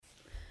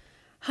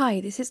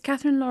Hi, this is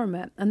Catherine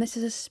Lorimer, and this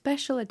is a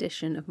special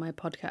edition of my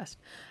podcast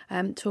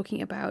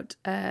talking about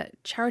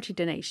charity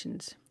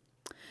donations.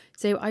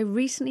 So, I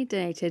recently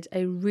donated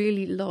a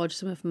really large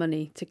sum of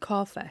money to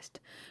Carfest,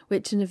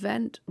 which is an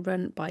event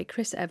run by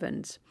Chris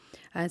Evans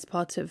as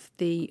part of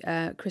the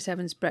Chris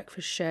Evans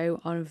Breakfast Show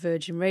on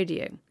Virgin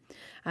Radio.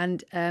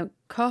 And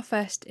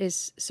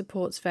Carfest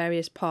supports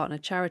various partner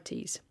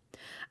charities.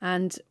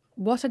 And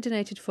what I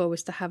donated for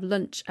was to have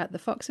lunch at the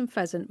Fox and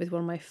Pheasant with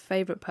one of my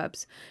favourite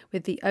pubs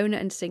with the owner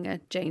and singer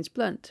James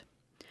Blunt.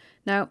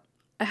 Now,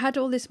 I had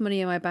all this money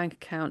in my bank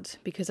account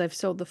because I've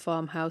sold the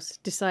farmhouse,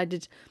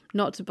 decided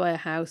not to buy a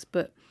house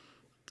but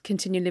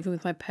continue living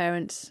with my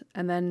parents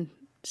and then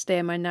stay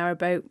in my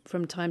narrowboat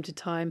from time to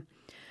time.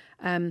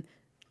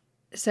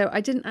 So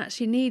I didn't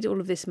actually need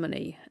all of this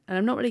money and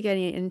I'm not really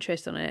getting any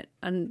interest on it.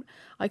 And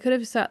I could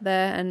have sat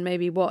there and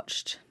maybe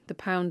watched the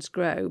pounds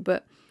grow,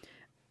 but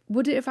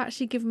would it have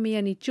actually given me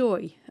any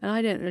joy? And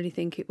I don't really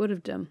think it would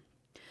have done.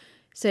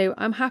 So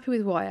I'm happy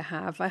with what I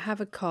have. I have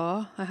a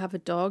car, I have a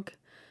dog.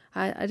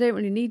 I don't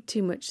really need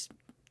too much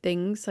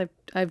things.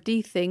 I've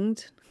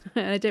de-thinged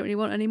and I don't really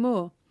want any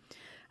more.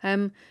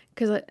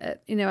 Because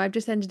I've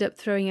just ended up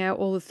throwing out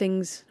all the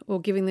things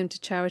or giving them to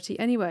charity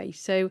anyway.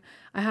 So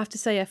I have to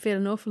say I feel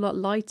an awful lot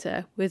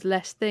lighter with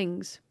less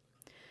things.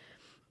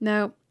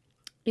 Now,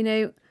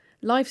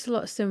 life's a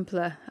lot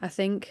simpler, I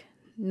think.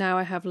 Now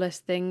I have less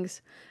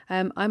things.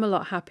 I'm a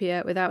lot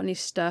happier without any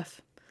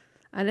stuff.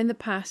 And in the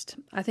past,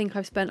 I think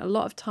I've spent a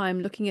lot of time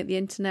looking at the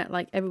internet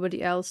like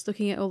everybody else,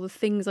 looking at all the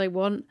things I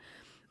want.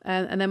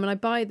 And then when I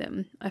buy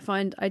them, I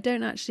find I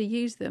don't actually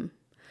use them.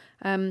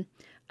 And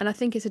I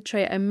think it's a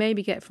trait I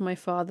maybe get from my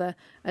father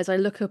as I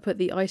look up at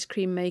the ice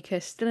cream maker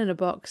still in a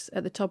box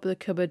at the top of the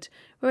cupboard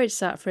where it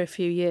sat for a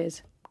few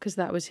years, because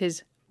that was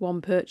his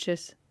one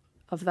purchase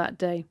of that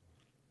day.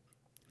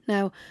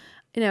 Now,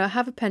 I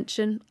have a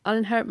pension. I'll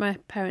inherit my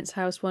parents'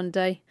 house one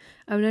day.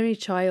 I'm an only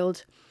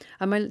child.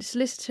 And my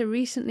solicitor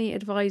recently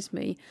advised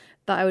me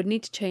that I would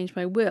need to change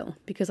my will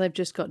because I've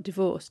just got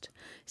divorced.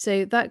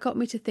 So that got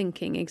me to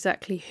thinking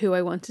exactly who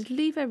I wanted to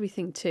leave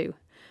everything to.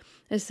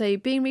 As I say,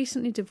 being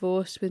recently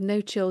divorced with no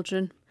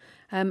children.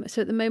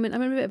 So at the moment,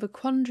 I'm in a bit of a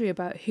quandary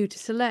about who to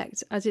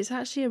select, as it's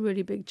actually a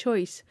really big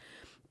choice.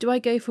 Do I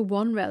go for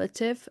one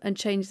relative and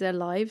change their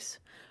lives?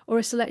 Or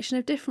a selection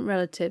of different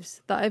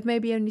relatives that I've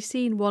maybe only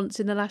seen once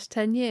in the last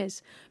 10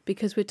 years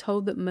because we're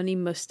told that money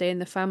must stay in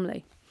the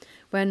family,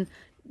 when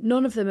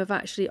none of them have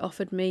actually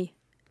offered me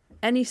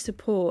any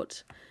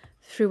support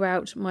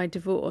throughout my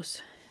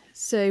divorce.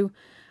 So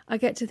I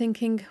get to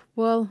thinking,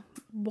 well,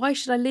 why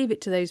should I leave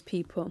it to those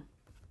people?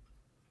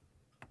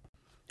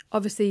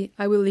 Obviously,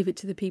 I will leave it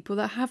to the people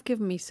that have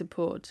given me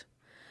support,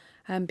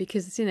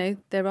 because,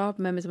 there are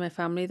members of my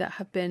family that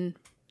have been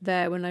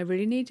there when I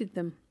really needed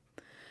them.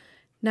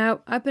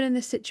 Now, I've been in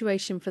this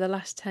situation for the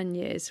last 10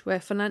 years where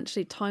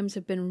financially times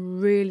have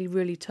been really,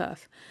 really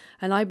tough,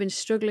 and I've been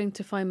struggling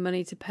to find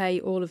money to pay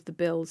all of the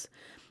bills.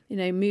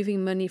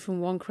 Moving money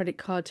from one credit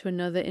card to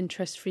another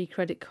interest-free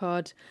credit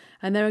card.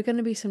 And there are going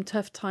to be some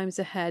tough times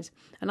ahead.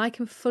 And I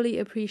can fully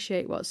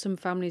appreciate what some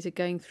families are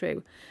going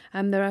through.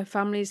 And there are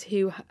families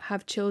who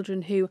have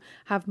children who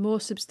have more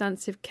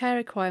substantive care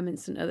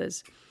requirements than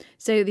others.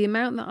 So the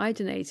amount that I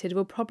donated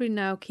will probably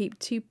now keep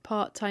 2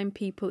 part-time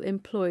people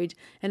employed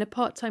in a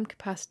part-time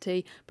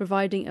capacity,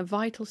 providing a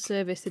vital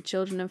service to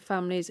children and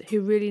families who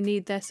really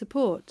need their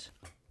support.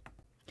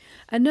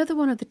 Another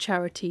one of the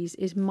charities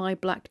is My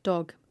Black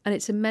Dog, and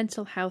it's a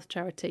mental health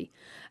charity.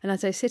 And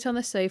as I sit on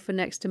the sofa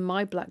next to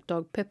my black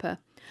dog, Pippa,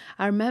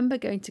 I remember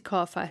going to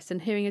Carfest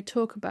and hearing a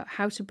talk about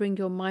how to bring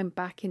your mind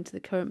back into the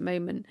current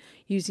moment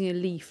using a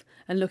leaf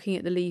and looking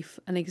at the leaf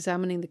and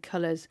examining the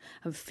colours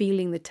and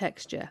feeling the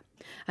texture.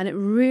 And it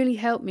really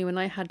helped me when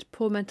I had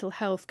poor mental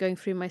health going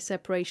through my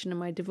separation and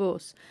my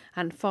divorce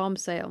and farm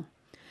sale.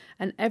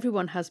 And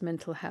everyone has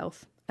mental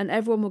health. And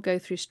everyone will go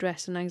through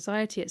stress and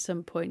anxiety at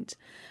some point.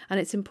 And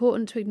it's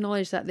important to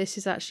acknowledge that this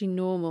is actually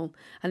normal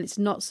and it's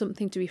not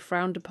something to be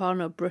frowned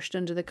upon or brushed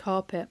under the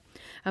carpet.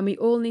 And we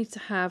all need to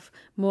have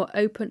more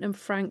open and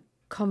frank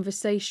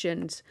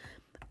conversations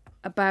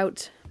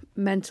about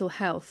mental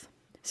health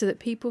so that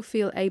people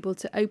feel able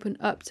to open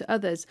up to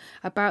others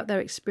about their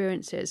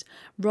experiences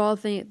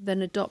rather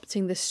than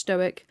adopting the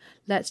stoic,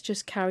 let's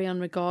just carry on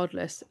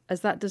regardless,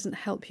 as that doesn't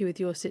help you with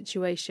your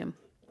situation.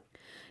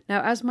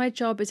 Now, as my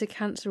job is a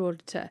cancer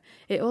auditor,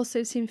 it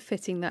also seemed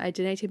fitting that I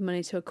donated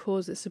money to a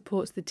cause that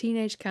supports the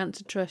Teenage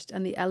Cancer Trust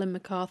and the Ellen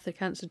MacArthur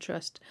Cancer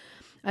Trust,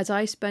 as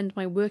I spend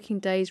my working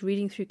days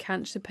reading through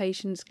cancer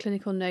patients'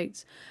 clinical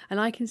notes,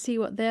 and I can see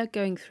what they're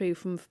going through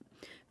from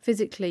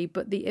physically,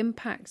 but the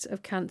impact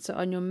of cancer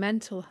on your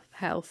mental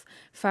health,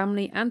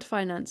 family and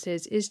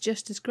finances is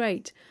just as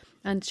great.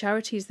 And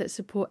charities that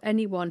support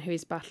anyone who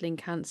is battling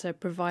cancer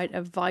provide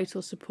a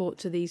vital support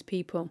to these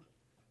people.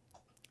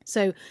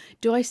 So,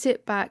 do I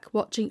sit back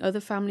watching other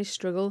families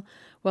struggle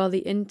while the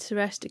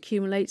interest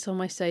accumulates on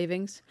my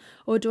savings?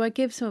 Or do I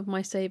give some of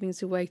my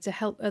savings away to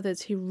help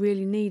others who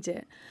really need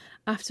it?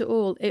 After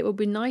all, it would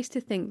be nice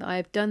to think that I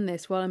have done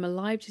this while I'm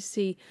alive to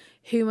see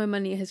who my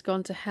money has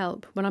gone to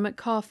help when I'm at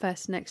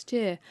Carfest next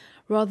year,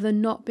 rather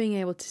than not being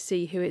able to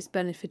see who it's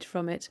benefited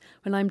from it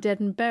when I'm dead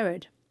and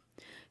buried.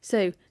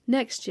 So,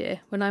 next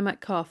year, when I'm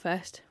at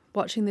Carfest,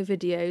 watching the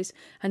videos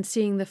and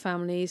seeing the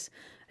families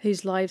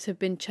whose lives have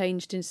been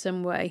changed in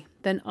some way,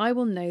 then I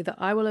will know that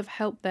I will have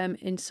helped them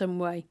in some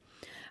way,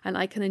 and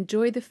I can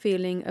enjoy the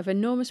feeling of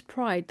enormous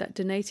pride that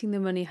donating the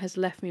money has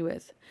left me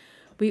with.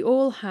 We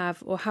all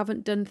have or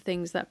haven't done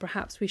things that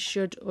perhaps we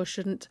should or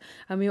shouldn't,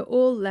 and we are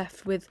all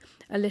left with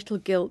a little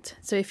guilt.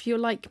 So if you're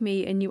like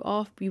me and you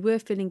were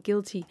feeling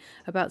guilty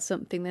about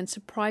something, then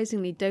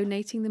surprisingly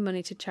donating the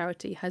money to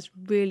charity has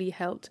really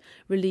helped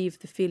relieve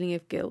the feeling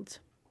of guilt.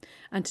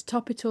 And to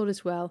top it all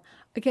as well,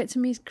 I get to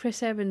meet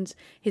Chris Evans,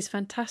 his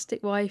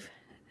fantastic wife,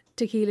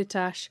 Tequila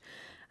Tash,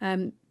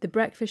 the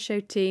Breakfast Show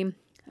team,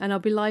 and I'll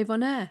be live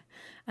on air,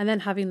 and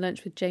then having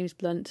lunch with James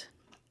Blunt.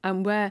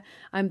 And where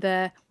I'm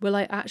there, will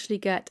I actually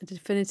get a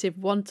definitive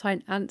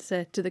one-time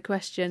answer to the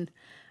question,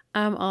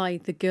 am I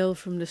the girl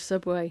from the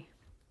subway?